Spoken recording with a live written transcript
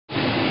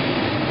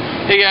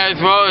Hey guys,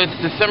 well it's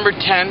December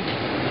 10th,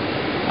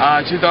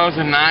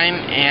 2009,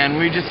 and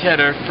we just had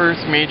our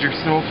first major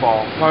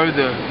snowfall. Probably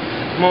the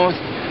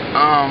most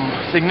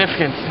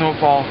significant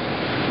snowfall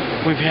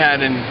we've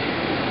had in,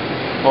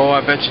 I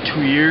bet you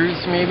 2 years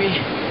maybe.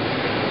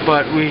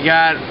 But we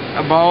got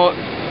about,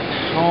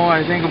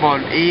 I think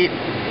about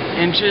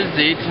 8 inches,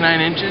 8 to 9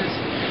 inches.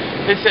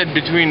 They said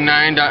between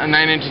 9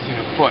 inches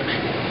and a foot.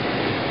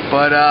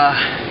 But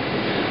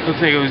looks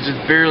like it was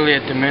just barely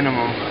at the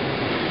minimum.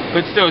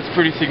 But still, it's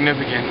pretty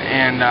significant.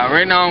 And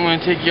right now I'm going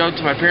to take you out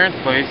to my parents'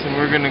 place, and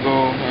we're going to go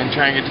and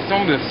try and get the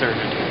snowmobile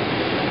started.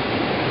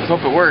 Let's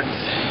hope it works.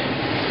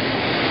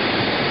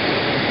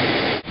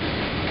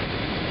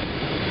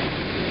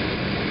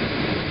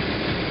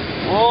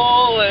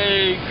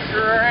 Holy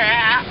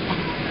crap!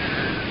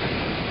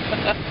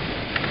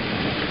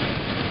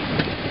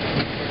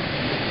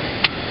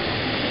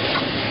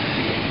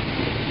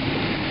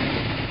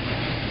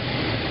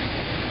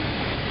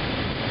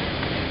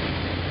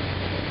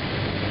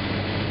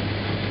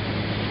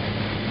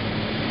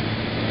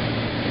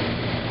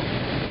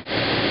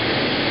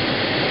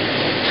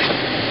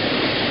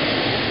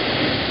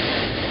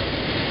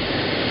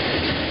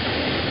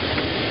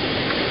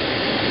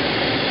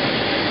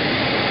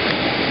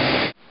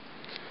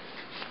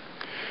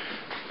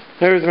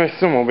 There's my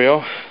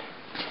snowmobile,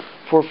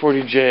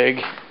 440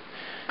 Jag.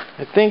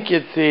 I think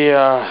it's a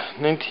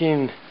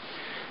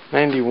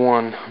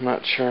 1991, I'm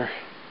not sure.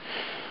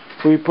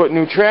 We put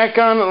new track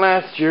on it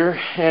last year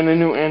and a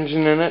new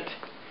engine in it.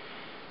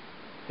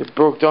 It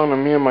broke down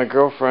on me and my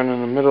girlfriend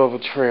in the middle of a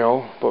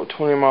trail, about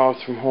 20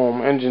 miles from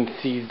home. Engine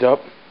seized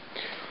up.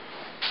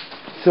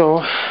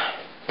 So,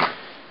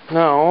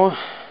 now,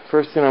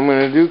 first thing I'm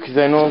going to do, because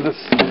I know this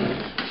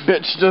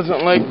bitch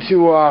doesn't like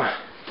to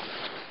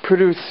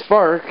produce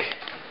spark,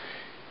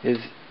 is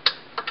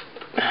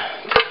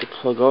take the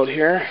plug out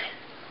here.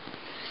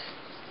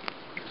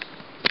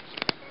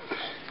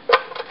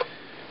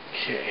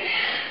 Okay.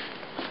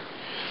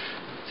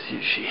 Let's see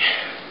if she.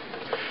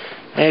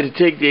 I had to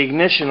take the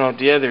ignition out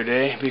the other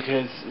day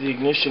because the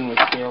ignition was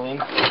failing.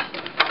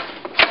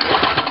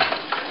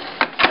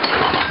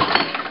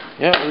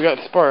 Yeah, we got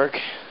spark.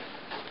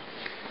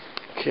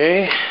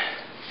 Okay.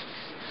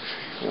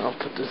 I'll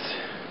put this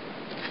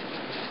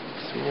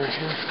somewhere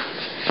here.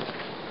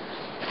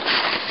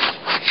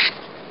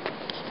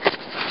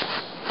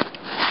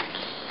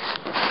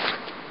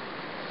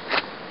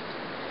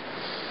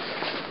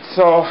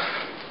 So,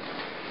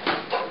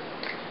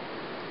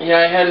 yeah,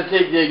 I had to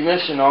take the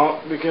ignition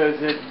out because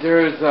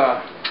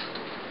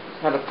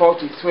had a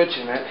faulty switch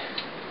in it.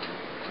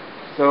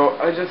 So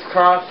I just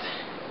crossed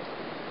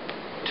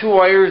 2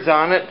 wires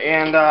on it,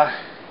 and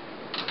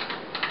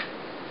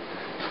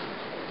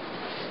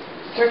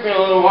it took me a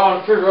little while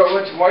to figure out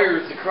which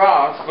wires to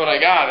cross, but I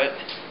got it.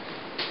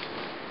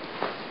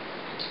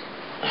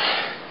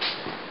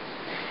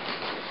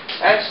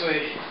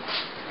 Actually,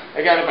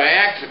 I got it by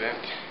accident.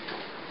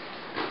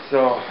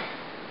 So,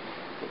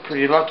 it's a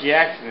pretty lucky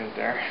accident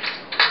there.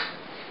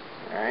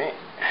 Alright.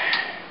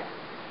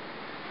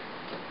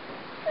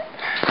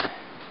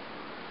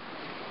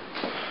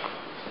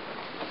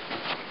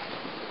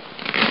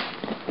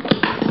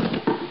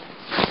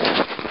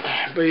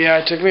 But yeah,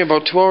 it took me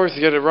about 2 hours to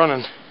get it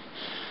running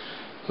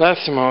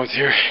last time I was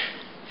here.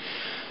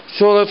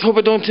 So let's hope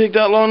it don't take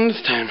that long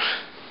this time.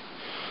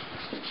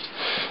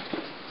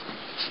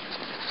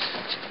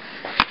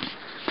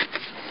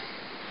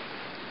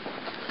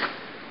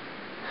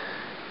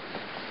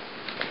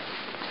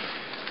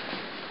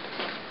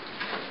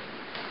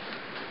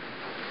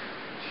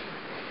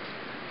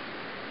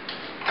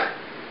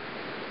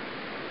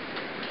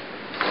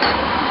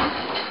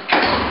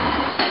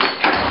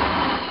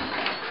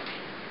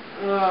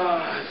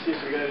 Let's see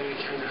if we got any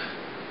kind of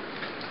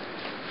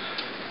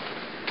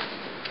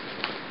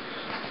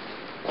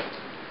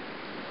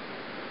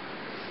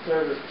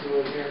starter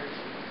fluid here.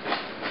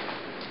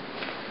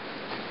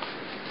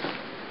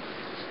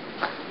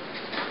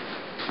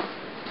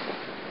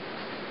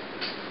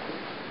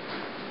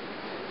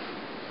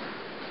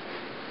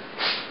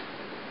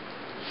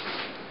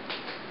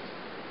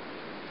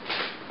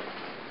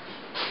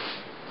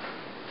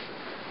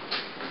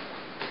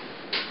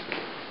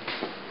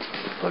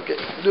 Fuck it,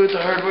 do it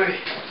the hard way.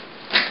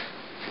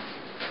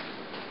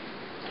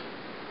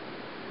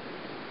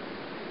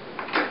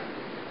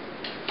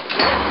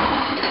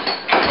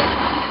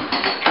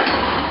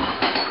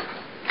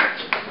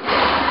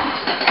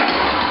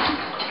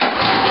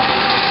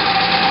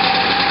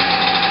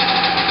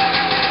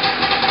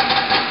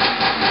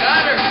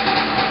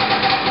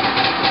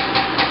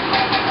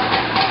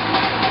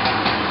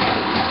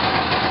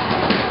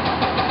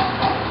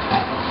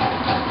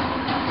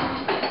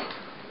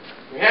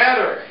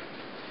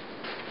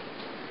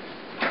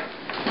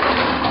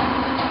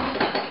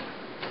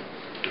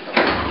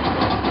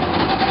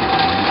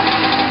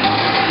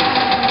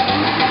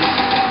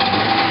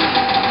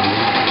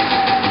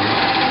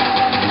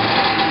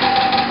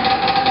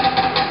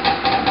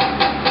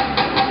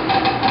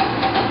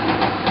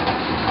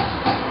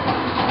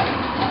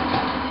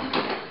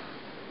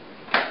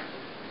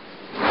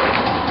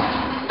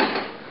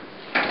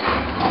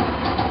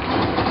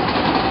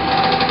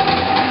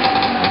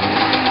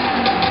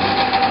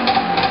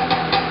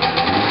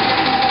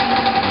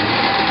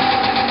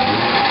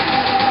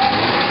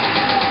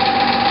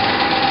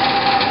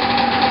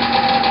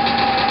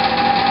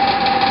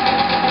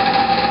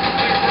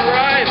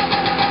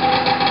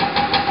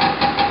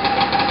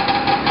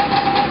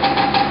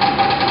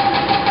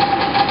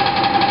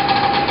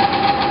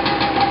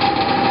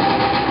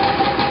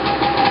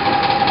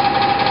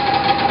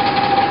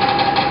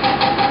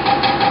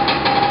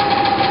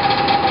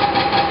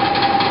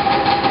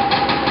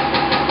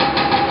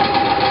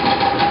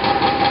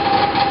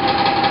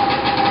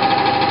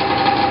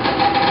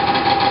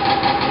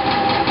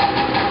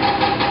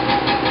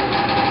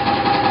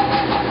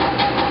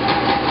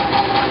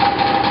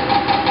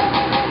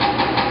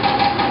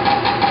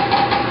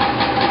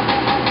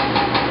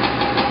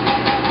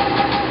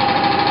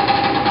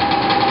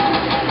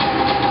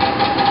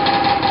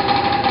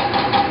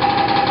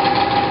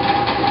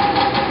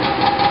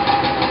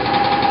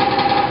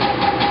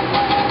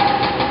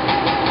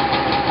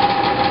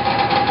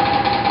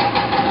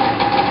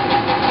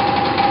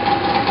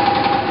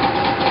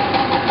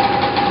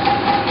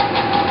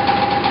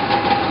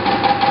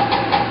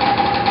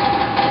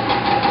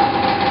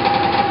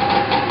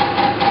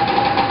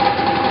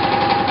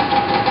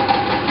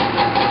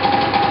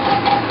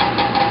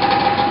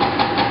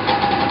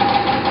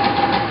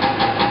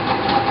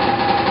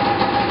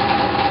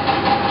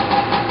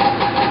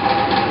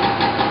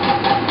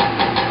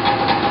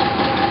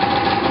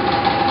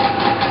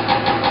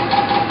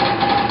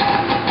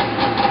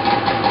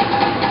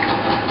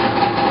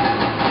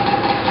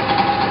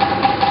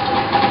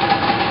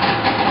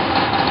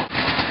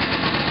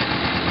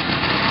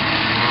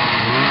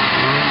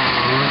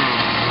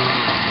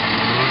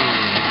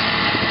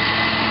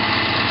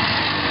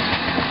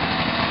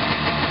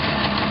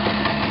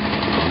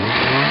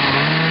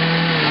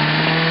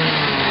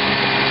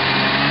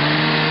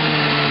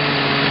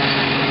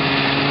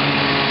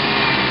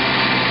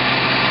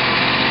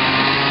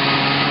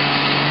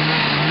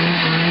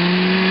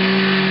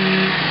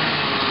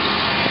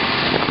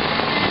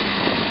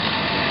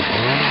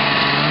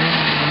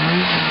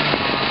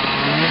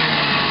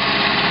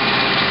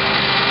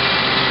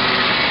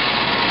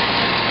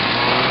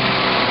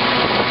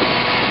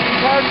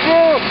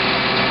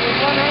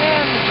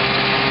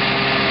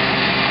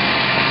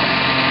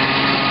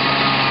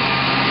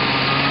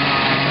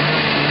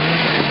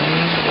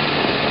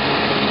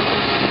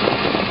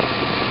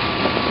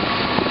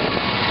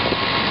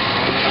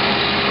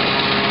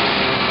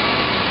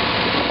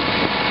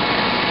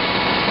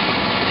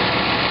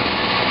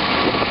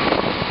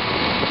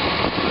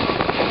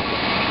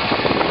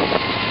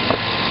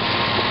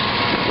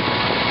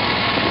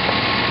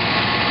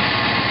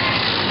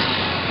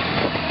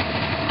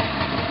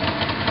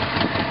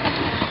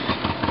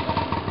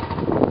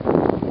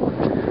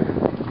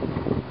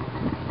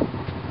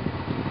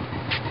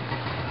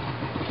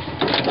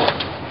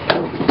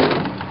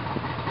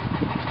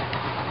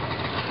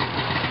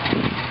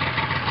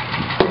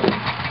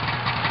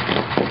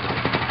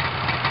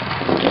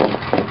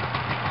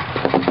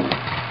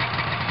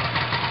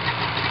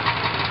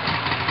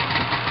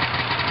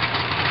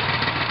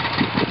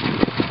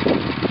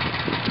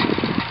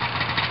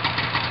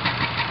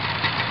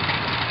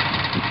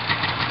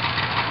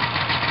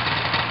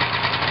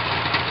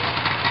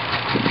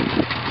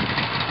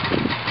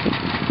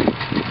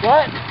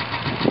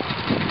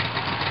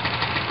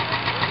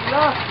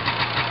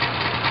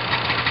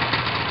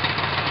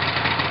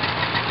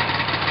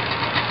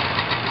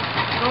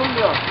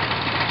 you doing?